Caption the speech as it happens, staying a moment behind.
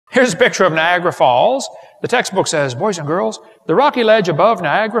Here's a picture of Niagara Falls. The textbook says, boys and girls, the rocky ledge above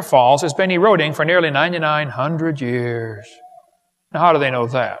Niagara Falls has been eroding for nearly 9,900 years. Now, how do they know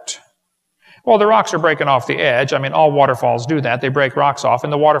that? Well, the rocks are breaking off the edge. I mean, all waterfalls do that. They break rocks off,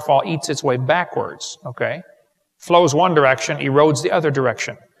 and the waterfall eats its way backwards, okay? Flows one direction, erodes the other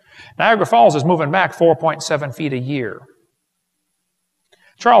direction. Niagara Falls is moving back 4.7 feet a year.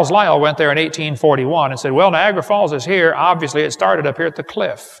 Charles Lyell went there in 1841 and said, well, Niagara Falls is here. Obviously, it started up here at the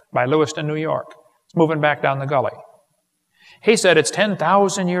cliff by Lewiston, New York. It's moving back down the gully. He said it's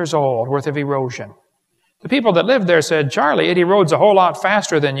 10,000 years old worth of erosion. The people that lived there said, Charlie, it erodes a whole lot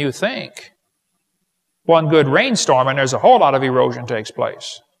faster than you think. One good rainstorm and there's a whole lot of erosion takes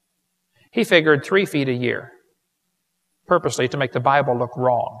place. He figured 3 feet a year, purposely to make the Bible look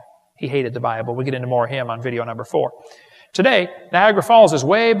wrong. He hated the Bible. We'll get into more of him on video number 4. Today, Niagara Falls is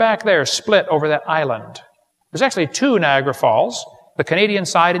way back there, split over that island. There's actually 2 Niagara Falls, the Canadian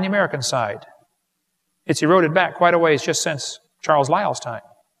side and the American side. It's eroded back quite a ways just since Charles Lyell's time.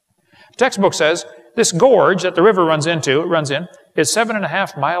 The textbook says this gorge that the river runs in, is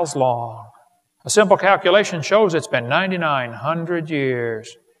 7.5 miles long. A simple calculation shows it's been 9,900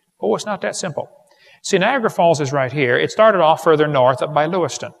 years. Oh, it's not that simple. See, Niagara Falls is right here. It started off further north up by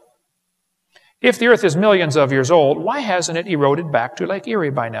Lewiston. If the earth is millions of years old, why hasn't it eroded back to Lake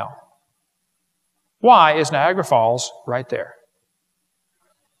Erie by now? Why is Niagara Falls right there?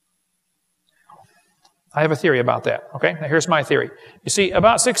 I have a theory about that, okay? Now here's my theory. You see,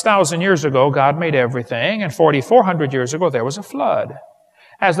 about 6,000 years ago, God made everything, and 4,400 years ago, there was a flood.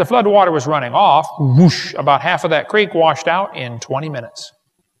 As the flood water was running off, whoosh, about half of that creek washed out in 20 minutes.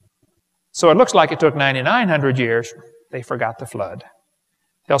 So it looks like it took 9,900 years. They forgot the flood.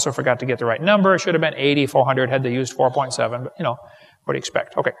 They also forgot to get the right number. It should have been 8,400 had they used 4.7, but, you know, what do you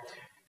expect? Okay.